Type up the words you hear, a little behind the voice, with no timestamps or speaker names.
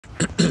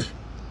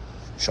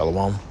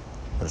Shalom.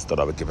 Let's start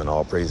out with giving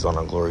all praise, honor,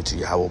 and glory to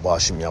Yahweh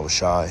Bashim Yahweh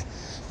Shai.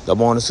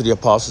 Double honors to the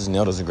apostles and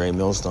elders in great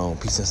millstone.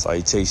 Peace and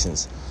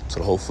salutations to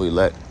the hopefully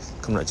elect.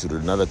 Coming at you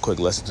with another quick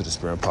lesson to the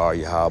spirit and power of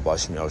Yahweh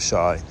Bashim Yahweh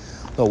Shai.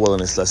 Lord willing,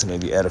 this lesson may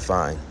be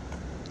edifying.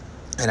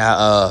 And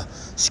I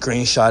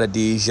screenshotted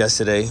these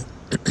yesterday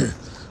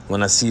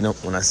when I seen them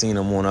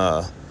on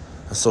a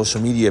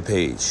social media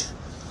page.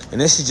 And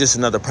this is just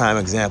another prime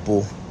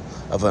example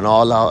of an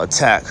all-out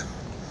attack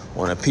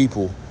on the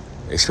people,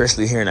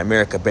 especially here in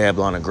America,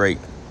 Babylon the Great.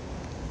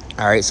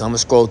 All right, so I'm going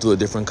to scroll through a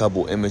different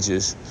couple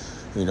images,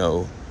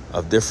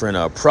 of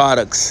different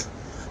products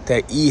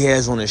that E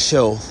has on his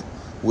shelf,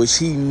 which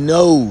he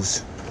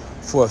knows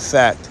for a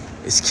fact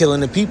is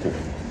killing the people.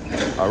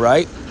 All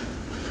right.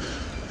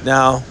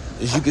 Now,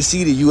 as you can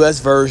see, the U.S.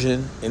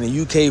 version and the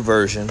U.K.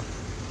 version,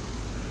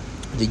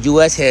 the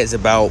U.S. has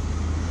about,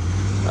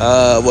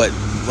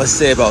 let's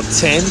say about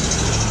 10,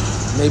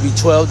 maybe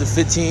 12 to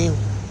 15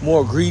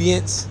 more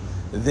ingredients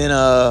than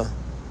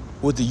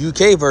what the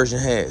UK version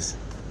has.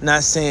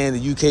 Not saying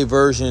the UK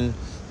version,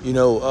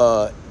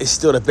 is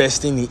still the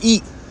best thing to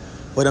eat,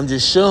 but I'm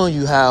just showing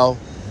you how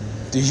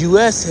the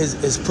US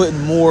is putting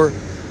more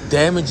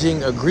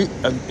damaging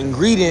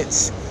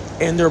ingredients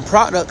in their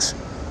products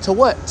to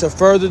what? To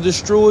further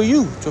destroy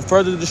you, to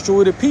further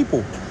destroy the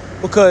people,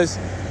 because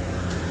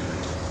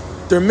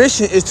their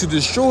mission is to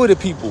destroy the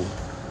people,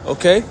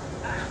 okay?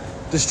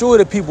 Destroy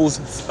the people's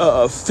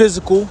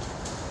physical,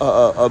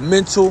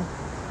 mental,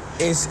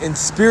 and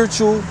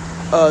spiritual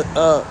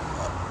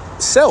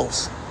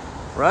selves,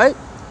 right?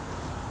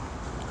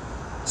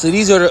 So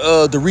these are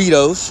the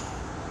Doritos,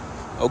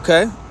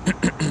 okay?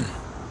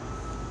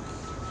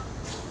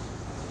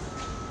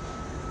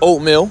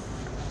 Oatmeal,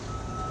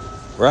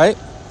 right?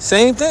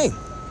 Same thing.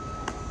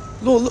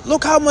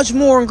 Look how much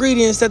more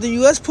ingredients that the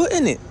U.S. put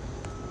in it.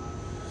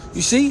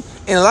 You see?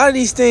 And a lot of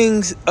these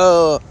things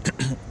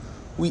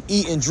we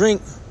eat and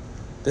drink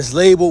that's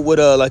labeled with,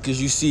 like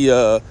as you see,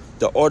 the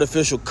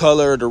artificial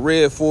color, the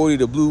red 40,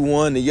 the blue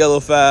 1, the yellow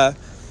 5,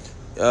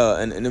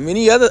 and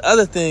many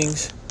other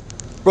things.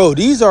 Bro,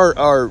 these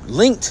are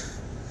linked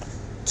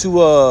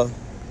to,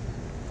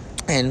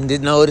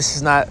 and no, this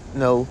is not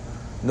no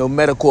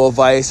medical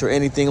advice or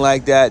anything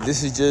like that.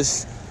 This is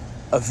just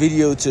a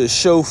video to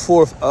show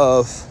forth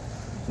of,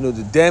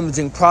 the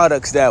damaging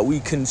products that we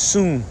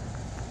consume,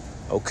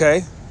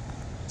 okay?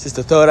 Just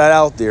to throw that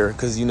out there,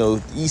 because,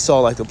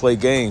 Esau like to play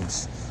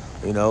games,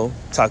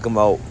 talking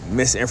about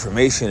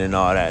misinformation and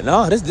all that.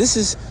 No, this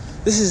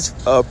is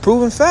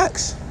proven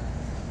facts,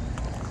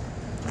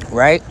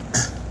 right?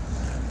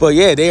 But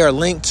yeah, they are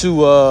linked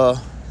to,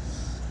 a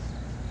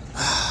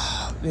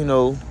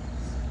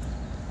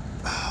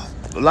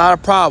lot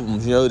of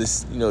problems.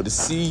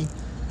 The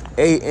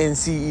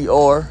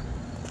CANCER,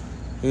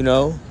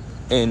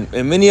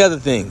 and many other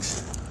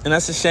things. And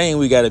that's a shame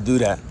we got to do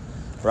that,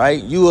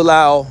 right? You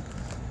allow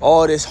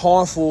all this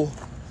harmful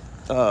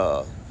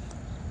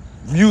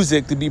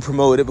music to be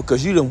promoted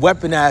because you done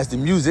weaponized the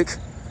music,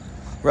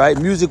 right?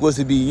 Music was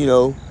to be,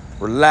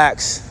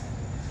 relaxed,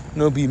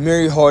 be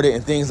merry-hearted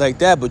and things like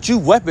that. But you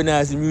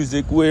weaponize the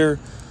music where,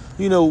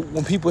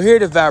 when people hear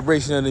the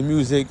vibration of the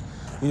music,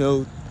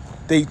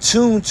 they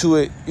tune to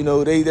it.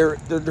 They're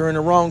in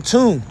the wrong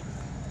tune.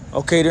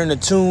 Okay, they're in the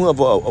tune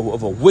of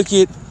a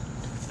wicked,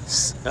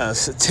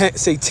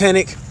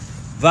 satanic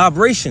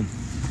vibration,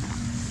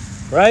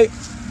 right?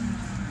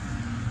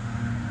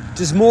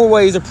 Just more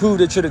ways to prove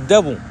that you're the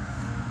devil.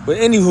 But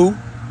anywho,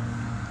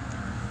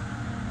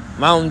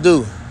 Mountain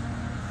Dew.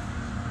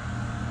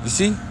 You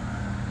see?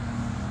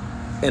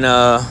 And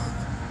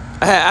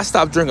I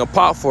stopped drinking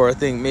pop for I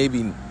think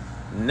maybe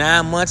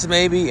 9 months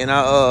maybe, and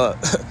I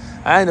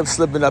ended up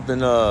slipping up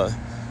and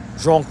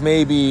drunk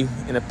maybe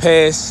in the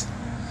past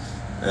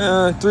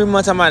 3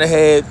 months. I might have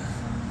had,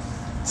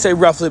 say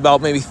roughly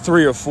about maybe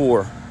 3 or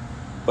 4.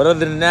 But other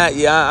than that,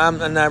 yeah, I'm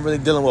not really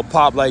dealing with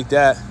pop like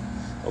that.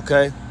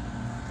 Okay,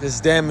 it's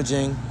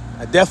damaging.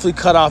 I definitely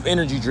cut off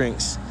energy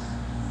drinks.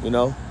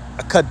 I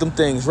cut them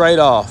things right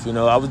off.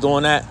 I was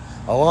doing that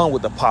along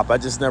with the pop. I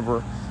just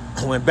never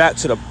went back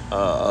to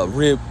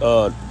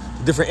the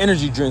different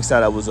energy drinks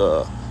that I was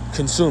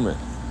consuming.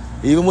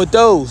 Even with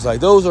those,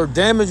 those are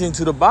damaging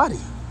to the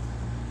body,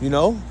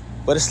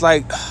 But it's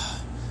like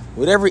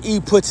whatever E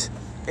puts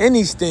in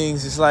these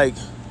things, it's like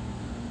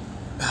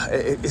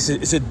it's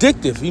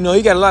addictive. You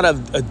got a lot of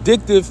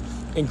addictive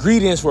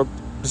ingredients where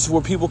this is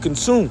where people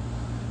consume,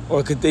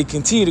 or could they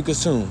continue to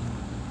consume?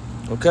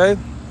 Okay,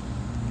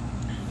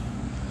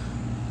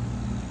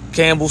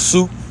 Campbell's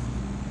soup.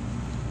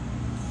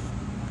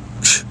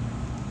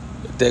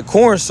 That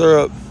corn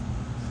syrup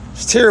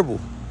is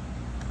terrible,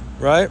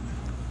 right?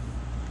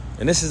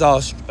 And this is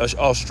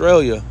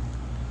Australia.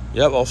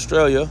 Yep,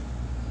 Australia.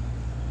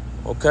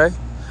 Okay.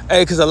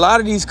 Hey, because a lot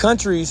of these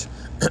countries,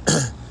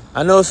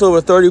 I know it's over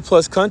 30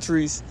 plus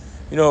countries,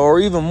 or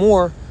even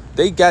more,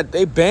 they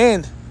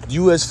banned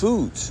U.S.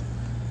 foods.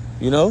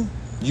 They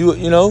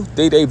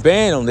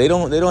ban them. They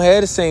don't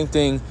have the same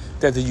thing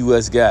that the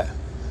U.S. got.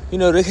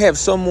 They have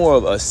some more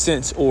of a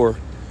sense or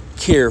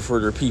care for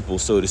their people,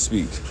 so to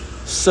speak.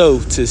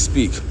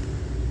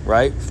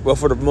 Right? Well,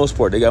 for the most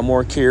part, they got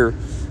more care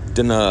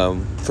than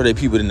for their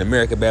people than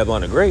America,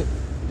 Babylon the Great.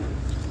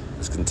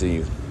 Let's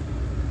continue.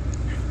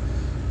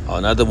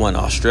 Another one,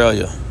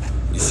 Australia.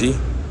 You see?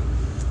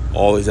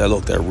 Always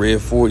that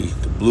red 40,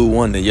 the blue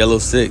 1, the yellow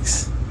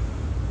 6.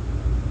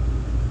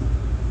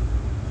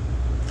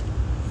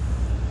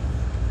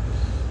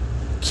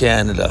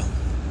 Canada.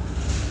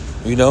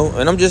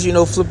 And I'm just,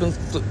 flipping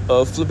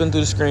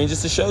through the screen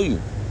just to show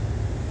you.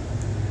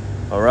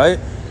 All right?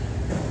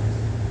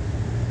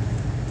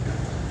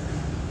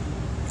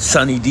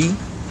 Sunny D.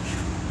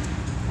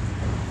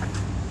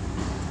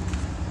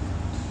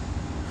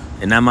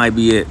 And that might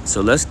be it.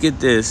 So let's get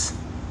this.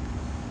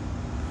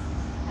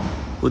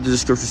 What does the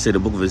scripture say? The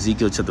book of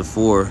Ezekiel chapter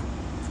 4,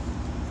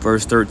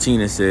 verse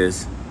 13, it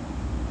says,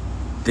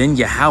 then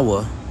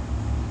Yahweh,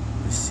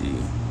 let's see.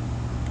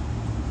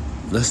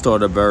 Let's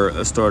start at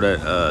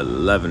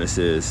 11. It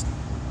says,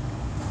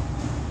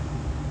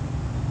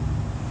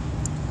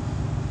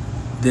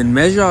 then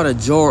measure out a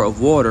jar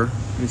of water.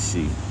 Let me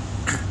see.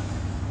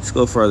 Let's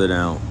go further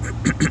down.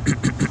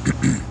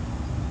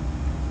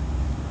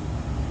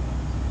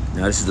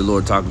 Now, this is the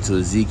Lord talking to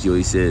Ezekiel.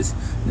 He says,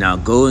 now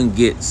go and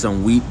get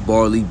some wheat,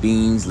 barley,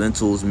 beans,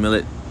 lentils,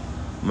 millet,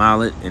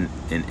 and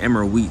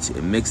emmer wheat,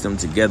 and mix them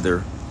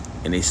together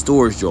in a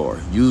storage jar.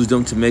 Use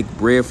them to make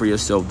bread for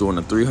yourself during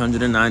the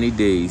 390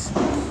 days.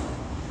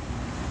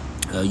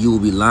 You will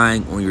be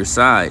lying on your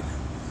side.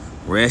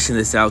 Ration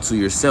this out to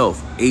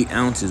yourself, 8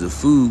 ounces of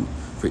food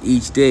for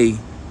each day,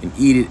 and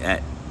eat it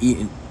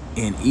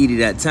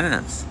at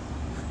times.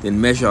 Then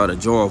measure out a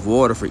jar of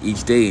water for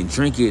each day and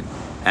drink it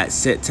at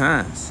set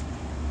times.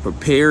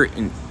 Prepare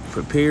and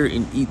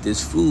eat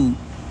this food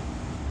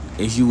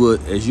as you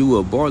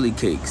would barley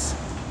cakes.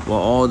 While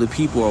all the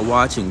people are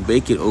watching,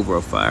 bake it over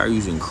a fire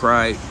using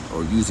dried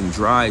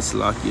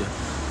salakia,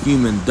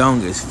 human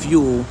dung as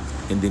fuel,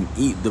 and then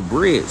eat the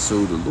bread.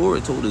 So the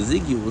Lord told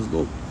Ezekiel,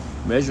 look,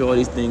 measure all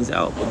these things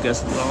out. But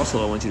guess what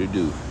also I want you to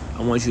do?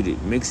 I want you to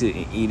mix it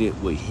and eat it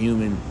with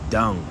human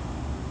dung.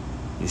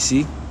 You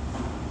see?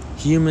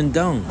 Human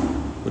dung,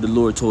 what the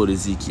Lord told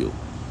Ezekiel.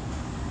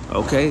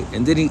 Okay?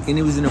 And then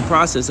he was in the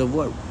process of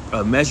what?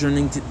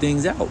 Measuring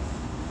things out.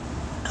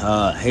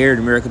 Here in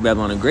America,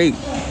 Babylon the Great,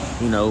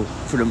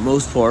 for the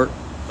most part,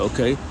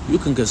 okay, you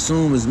can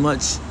consume as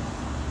much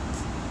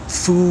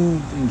food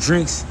and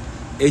drinks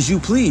as you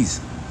please.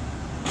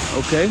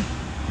 Okay?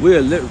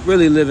 We're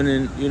really living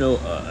in,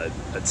 a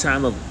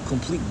time of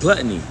complete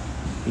gluttony.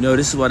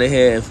 This is why they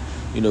have,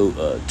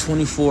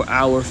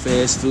 24-hour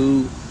fast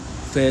food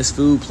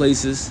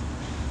places,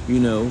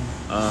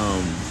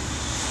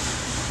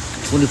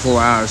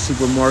 24-hour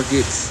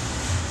supermarkets,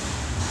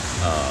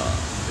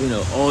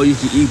 all you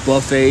can eat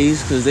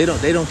buffets, because they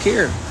don't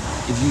care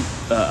if you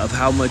of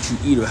how much you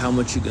eat or how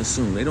much you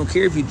consume. They don't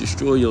care if you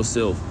destroy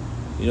yourself.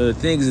 The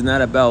thing is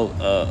not about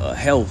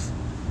health,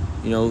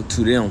 to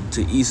them,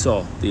 to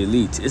Esau, the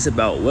elite. It's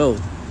about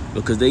wealth,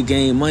 because they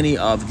gain money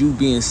off you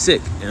being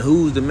sick. And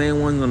who's the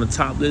main one on the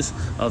top list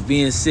of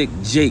being sick?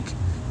 Jake,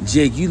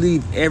 you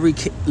lead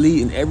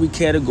in every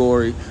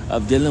category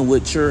of dealing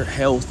with your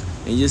health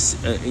and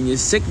your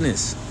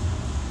sickness.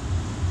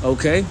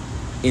 Okay,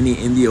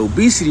 and the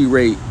obesity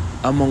rate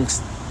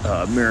amongst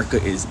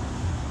America is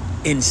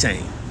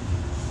insane.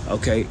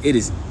 Okay, it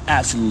is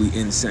absolutely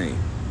insane.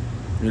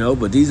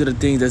 But these are the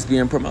things that's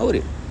being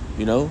promoted.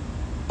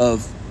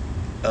 Of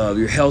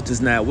your health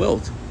is not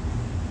wealth,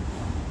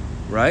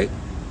 right?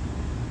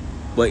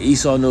 But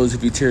Esau knows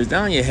if he tears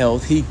down your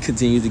health, he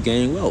continues to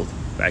gain wealth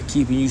by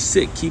keeping you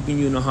sick, keeping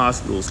you in the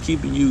hospitals,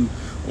 keeping you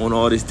on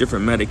all this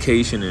different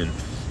medication and,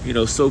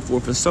 so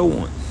forth and so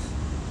on.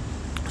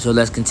 So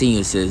let's continue.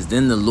 It says,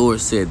 then the Lord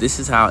said, this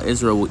is how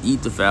Israel will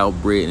eat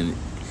defiled bread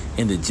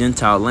in the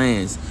Gentile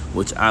lands,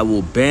 which I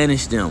will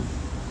banish them.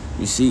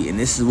 You see, and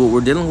this is what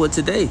we're dealing with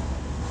today,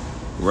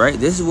 right?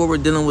 This is what we're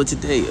dealing with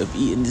today, of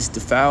eating this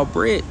defiled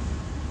bread.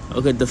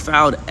 Okay,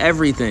 defiled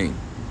everything.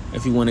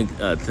 If you want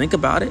to think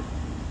about it,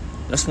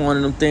 that's one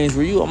of them things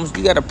where you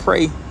got to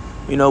pray.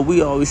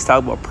 We always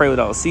talk about pray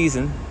without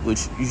ceasing,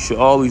 which you should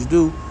always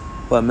do.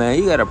 But man,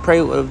 you got to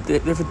pray with the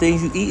different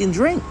things you eat and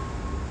drink.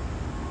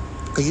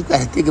 Because you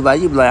got to think about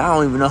it. You be like, I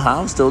don't even know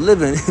how I'm still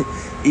living,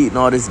 eating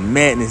all this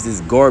madness,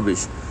 this garbage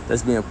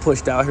that's being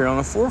pushed out here on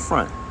the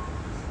forefront.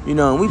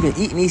 And we've been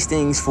eating these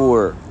things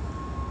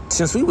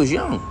since we was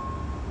young.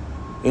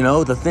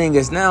 The thing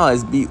is now,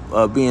 as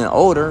being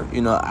older,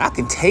 I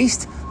can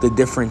taste the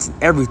difference in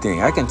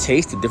everything. I can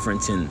taste the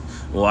difference in,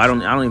 I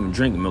don't even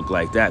drink milk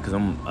like that because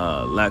I'm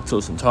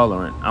lactose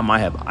intolerant. I might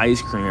have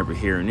ice cream every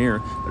here and there,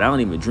 but I don't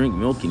even drink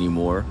milk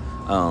anymore.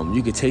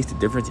 You could taste the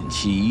difference in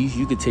cheese.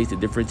 You could taste the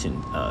difference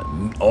in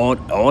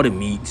all the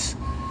meats,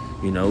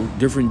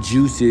 different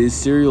juices,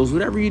 cereals,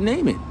 whatever you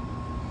name it.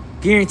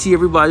 Guarantee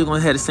everybody's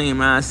going to have the same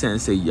mindset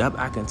and say, yup,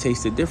 I can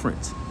taste the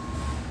difference.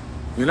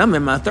 I'm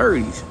in my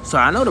 30s, so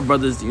I know the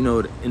brothers, in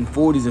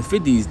 40s and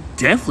 50s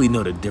definitely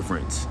know the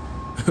difference.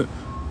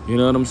 You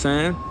know what I'm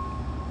saying?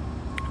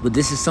 But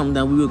this is something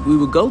that we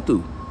would go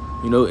through,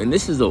 and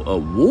this is a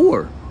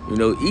war. You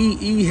know,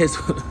 E has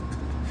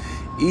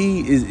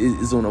E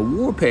is on a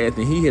war path,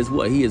 and he has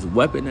what? He has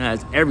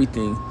weaponized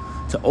everything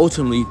to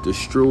ultimately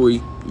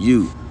destroy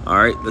you. All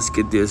right, let's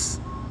get this.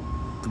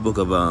 The book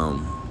of I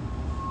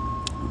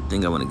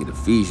think I want to get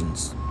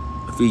Ephesians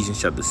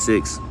chapter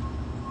 6.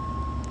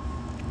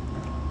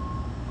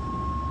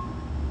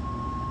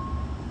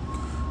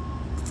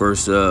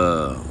 Verse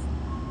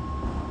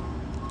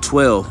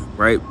 12,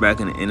 right back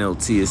in the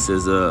NLT, it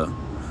says,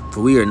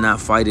 "For we are not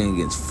fighting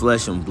against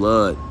flesh and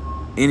blood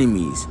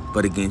enemies,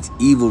 but against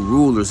evil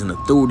rulers and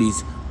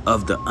authorities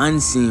of the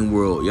unseen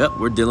world." Yep,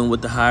 we're dealing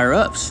with the higher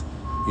ups.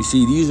 You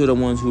see, these are the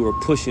ones who are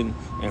pushing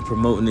and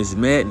promoting this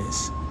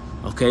madness.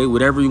 Okay,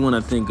 whatever you want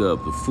to think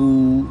of, the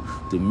food,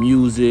 the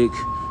music,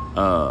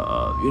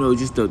 you know,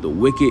 just the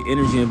wicked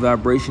energy and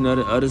vibration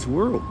of this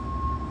world.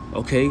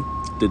 Okay,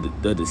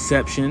 the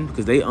deception,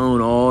 because they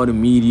own all the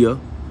media,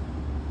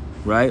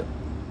 right?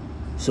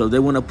 So they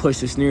want to push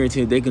this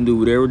narrative. They can do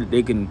whatever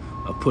they can,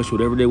 push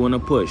whatever they want to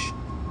push.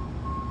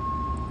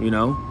 You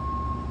know,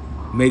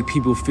 make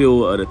people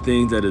feel the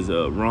things that is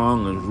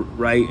wrong and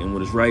right, and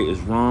what is right is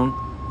wrong.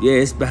 Yeah,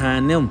 it's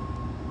behind them.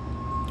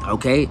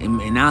 Okay,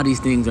 and now these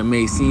things are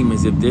made seem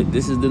as if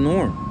this is the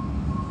norm.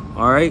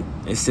 All right,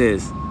 it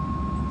says,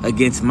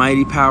 "Against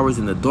mighty powers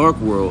in the dark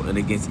world and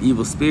against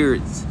evil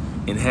spirits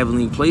in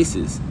heavenly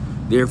places.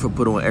 Therefore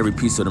put on every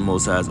piece of the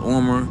Most High's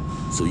armor,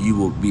 so you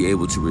will be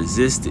able to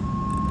resist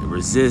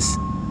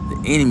the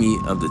enemy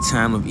of the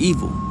time of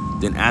evil.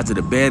 Then after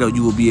the battle,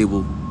 you will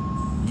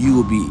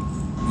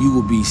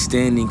be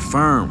standing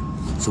firm."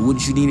 So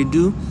what you need to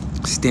do?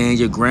 Stand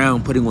your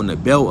ground, putting on the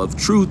belt of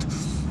truth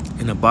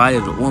and the body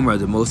of the armor of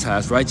the Most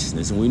High's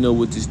righteousness. And we know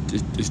what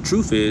this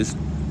truth is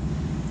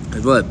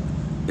what?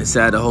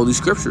 Inside the Holy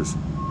Scriptures.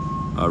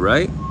 All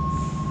right?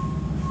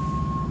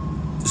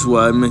 This is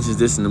why it mentions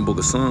this in the book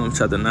of Psalms,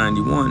 chapter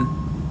 91.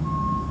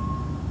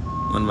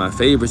 One of my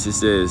favorites, it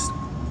says,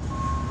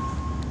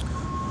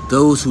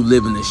 "Those who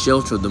live in the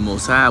shelter of the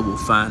Most High will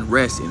find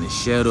rest in the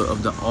shadow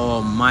of the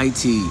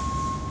Almighty."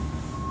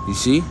 You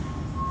see?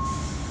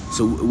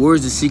 So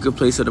where's the secret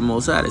place of the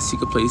Most High? The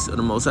secret place of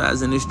the Most High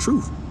is in His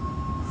truth.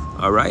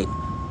 All right?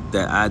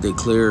 "That I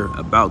declare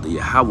about the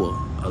Yahweh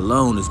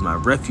alone is my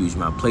refuge,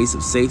 my place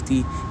of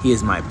safety. He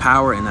is my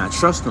power, and I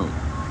trust Him.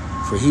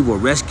 For He will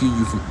rescue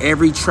you from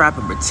every trap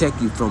and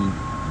protect you from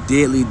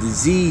deadly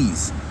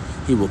disease.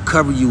 He will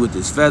cover you with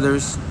His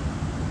feathers.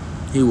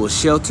 He will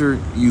shelter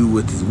you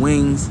with His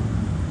wings.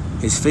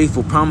 His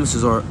faithful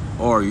promises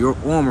are your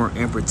armor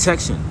and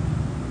protection."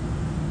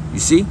 You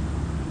see?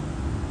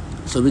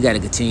 So we got to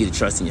continue to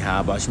trust in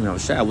Yahweh Shem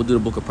Yahushua. What do the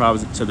book of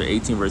Proverbs chapter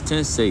 18 verse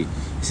 10 say? It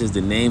says,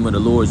 "The name of the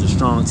Lord is a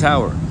strong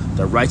tower.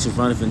 The righteous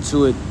runneth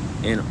into it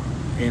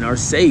and are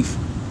safe."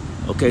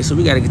 Okay, so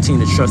we got to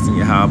continue to trust in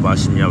Yahweh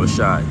Shem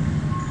Yahushua.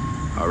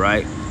 All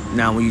right?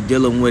 Now, when you're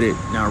dealing with it,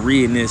 now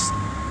reading this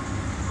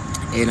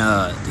in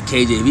the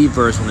KJV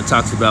verse, when it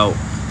talks about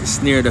the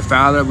snare of the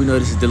fowler, we know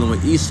this is dealing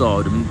with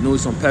Esau. The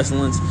noise on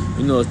pestilence,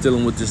 we know it's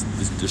dealing with this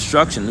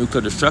destruction,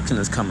 nuclear destruction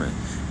is coming.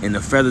 And the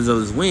feathers of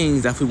his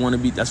wings, that's what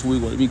we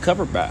want to be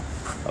covered by.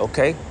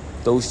 Okay?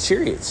 Those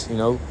chariots, you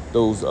know,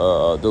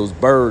 those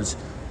birds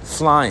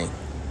flying,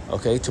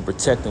 okay, to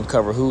protect and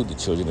cover who? The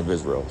children of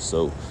Israel.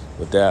 So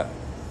with that,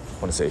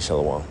 I want to say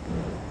shalom.